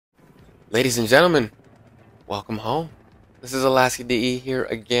Ladies and gentlemen, welcome home. This is Alaska DE here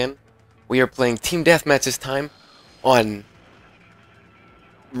again. We are playing Team Deathmatch this time on...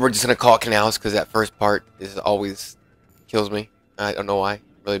 We're just going to call it Canals because that first part is always kills me. I don't know why. I'm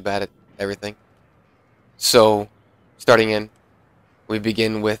really bad at everything. So, starting in, we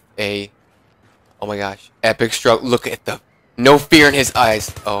begin with a... Oh my gosh. Epic stroke. Look at the... No fear in his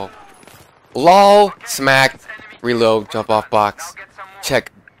eyes. Oh. LOL. Smacked. Reload. Jump off box. Check.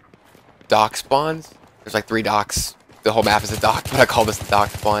 Dock spawns. There's like 3 docks. The whole map is a dock, but I call this the dock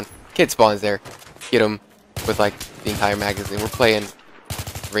spawn. Kid spawns there. Get him with like the entire magazine. We're playing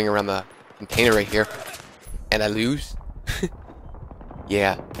ring around the container right here, and I lose.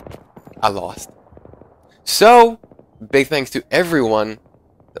 Yeah, I lost. So big thanks to everyone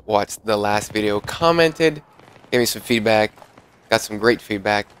that watched the last video, commented, gave me some feedback, got some great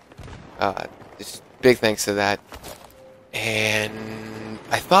feedback. Just big thanks to that. And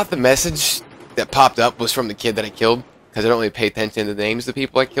I thought the message that popped up was from the kid that I killed, because I don't really pay attention to the names of the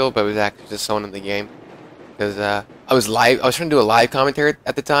people I killed, but it was actually just someone in the game. Because I was trying to do a live commentary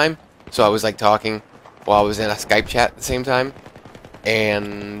at the time, so I was like talking while I was in a Skype chat at the same time,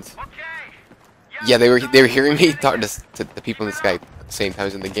 and yeah, they were hearing me talking to the people in the Skype at the same time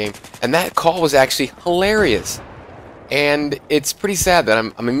as in the game, and that call was actually hilarious. And it's pretty sad that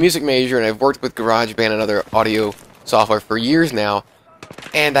I'm a music major and I've worked with GarageBand and other audio software for years now,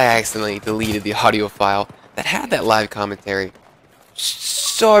 and I accidentally deleted the audio file that had that live commentary.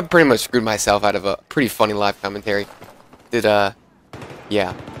 So I pretty much screwed myself out of a pretty funny live commentary. Yeah,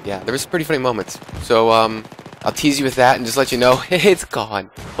 there was pretty funny moments. So I'll tease you with that and just let you know it's gone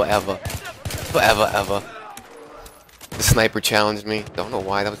forever, ever. The sniper challenged me. Don't know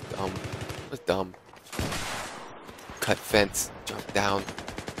why. That was dumb. It was dumb. Cut fence, jump down,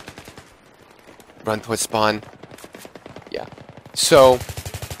 run towards spawn. Yeah. So,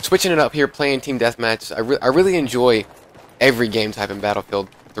 switching it up here, playing Team Deathmatch. I really enjoy every game type in Battlefield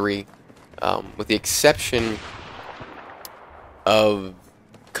 3, with the exception of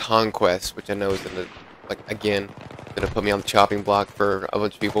Conquest, which I know is gonna, like, again, gonna put me on the chopping block for a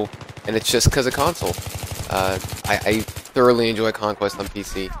bunch of people, and it's just because of console. I thoroughly enjoy Conquest on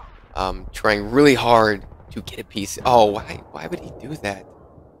PC. Trying really hard to get a PC. Oh, why would he do that?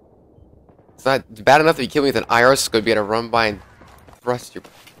 It's not bad enough that you kill me with an IR scope, you gotta run by and thrust your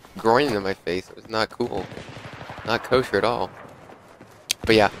groin into my face. It was not cool. Not kosher at all.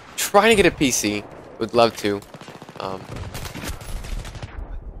 But yeah, trying to get a PC. Would love to.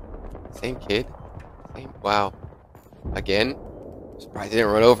 Same kid? Wow. Again? Surprised he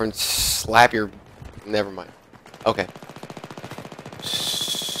didn't run over and slap your... Never mind. Okay.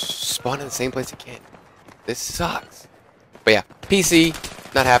 Spawn in the same place again. This sucks. But yeah, PC,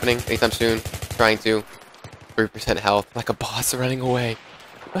 not happening anytime soon. Trying to. 3% health, like a boss running away.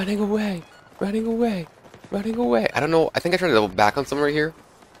 Running away. I don't know, I think I tried to double back on someone right here.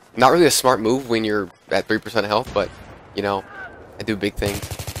 Not really a smart move when you're at 3% health, but, you know, I do big things.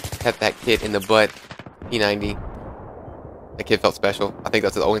 Kept that kid in the butt. P90. That kid felt special. I think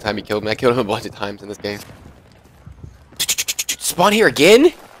that's the only time he killed me. I killed him a bunch of times in this game. Spawn here again?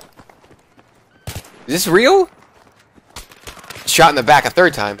 Is this real? Shot in the back a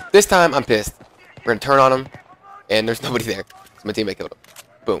 3rd time. This time, I'm pissed. We're gonna turn on him, and there's nobody there. So my teammate killed him.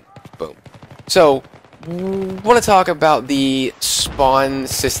 Boom, boom. So, want to talk about the spawn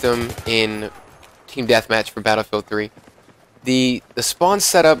system in Team Deathmatch for Battlefield 3. The spawn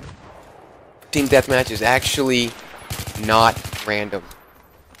setup Team Deathmatch is actually not random.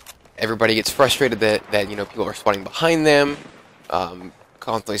 Everybody gets frustrated that you know, people are spawning behind them,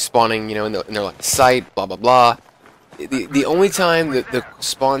 constantly spawning, you know, in their line of sight, blah blah blah. The only time that the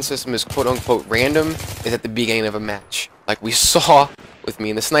spawn system is quote-unquote random is at the beginning of a match. Like we saw with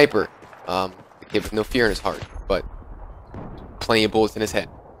me and the sniper. The kid with no fear in his heart, but plenty of bullets in his head.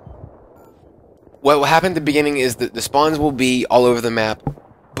 What will happen at the beginning is that the spawns will be all over the map,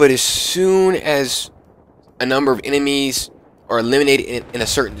 but as soon as a number of enemies are eliminated in a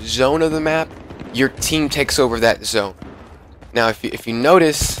certain zone of the map, your team takes over that zone. Now, if you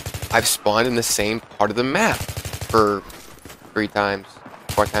notice, I've spawned in the same part of the map for 4 times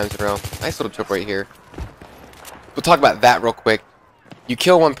in a row. Nice little trip right here. We'll talk about that real quick. You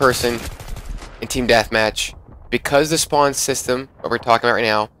kill one person in Team Deathmatch, because the spawn system, what we're talking about right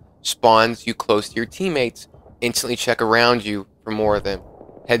now, spawns you close to your teammates, instantly check around you for more of them.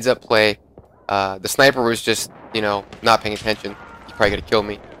 Heads up play. The sniper was just, you know, not paying attention. He's probably gonna kill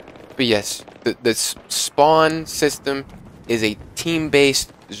me. But yes, the spawn system is a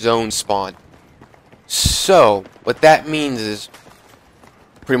team-based zone spawn. So, what that means is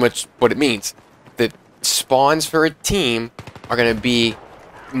pretty much what it means. The spawns for a team are going to be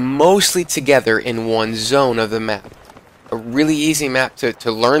mostly together in one zone of the map. A really easy map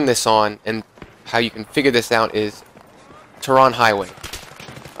to learn this on, and how you can figure this out, is Tehran Highway.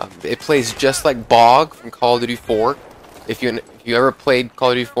 It plays just like Bog from Call of Duty 4. If you ever played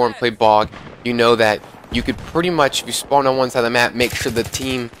Call of Duty 4 and played Bog, you know that you could pretty much, if you spawn on one side of the map, make sure the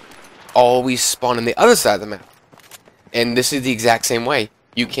team always spawn on the other side of the map. And this is the exact same way.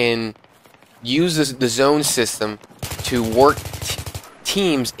 You can use the zone system to work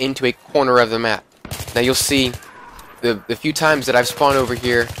teams into a corner of the map. Now you'll see the few times that I've spawned over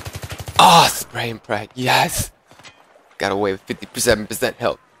here. Ah, spray and pray. Yes! Got away with 57%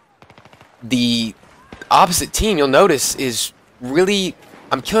 health. The opposite team, you'll notice, is really...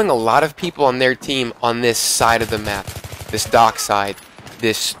 I'm killing a lot of people on their team on this side of the map. This dock side.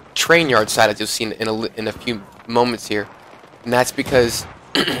 This train yard side, as you'll see in a few moments here. And that's because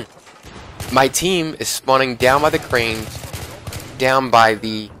my team is spawning down by the cranes, down by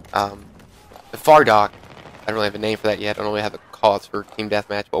the far dock. I don't really have a name for that yet. I don't really have a call outs for team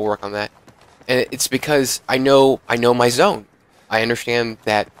deathmatch, but we'll work on that. And it's because I know my zone. I understand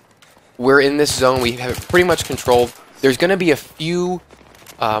that we're in this zone. We have it pretty much controlled. There's going to be a few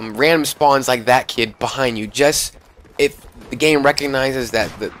random spawns like that kid behind you. Just if the game recognizes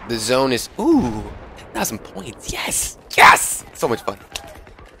that the zone is... Ooh, 10,000 points. Yes! Yes! So much fun.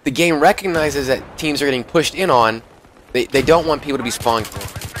 The game recognizes that teams are getting pushed in on. They don't want people to be spawn killed.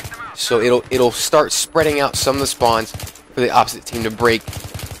 So it'll start spreading out some of the spawns for the opposite team to break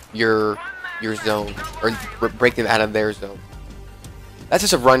your zone, or break them out of their zone. That's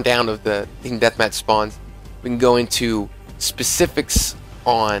just a rundown of the team deathmatch spawns. We can go into specifics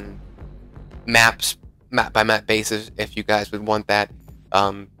on maps, map by map basis, if you guys would want that.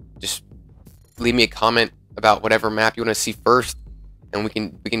 Just leave me a comment about whatever map you want to see first, and we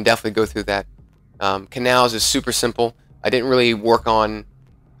can definitely go through that. Canals is super simple. I didn't really work on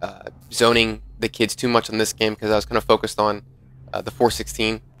zoning the kids too much on this game because I was kind of focused on the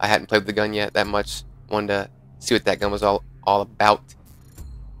 416. I hadn't played with the gun yet that much. Wanted to see what that gun was all about.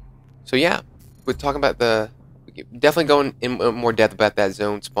 So yeah, we're talking about definitely going in more depth about that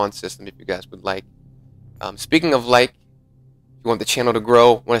zone spawn system if you guys would like. Speaking of like, if you want the channel to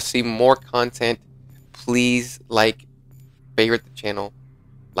grow, want to see more content, please like, favorite the channel,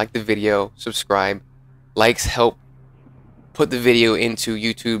 like the video, subscribe. Likes help put the video into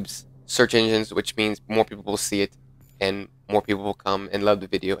YouTube's search engines, which means more people will see it and more people will come and love the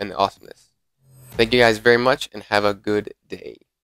video and the awesomeness. Thank you guys very much and have a good day.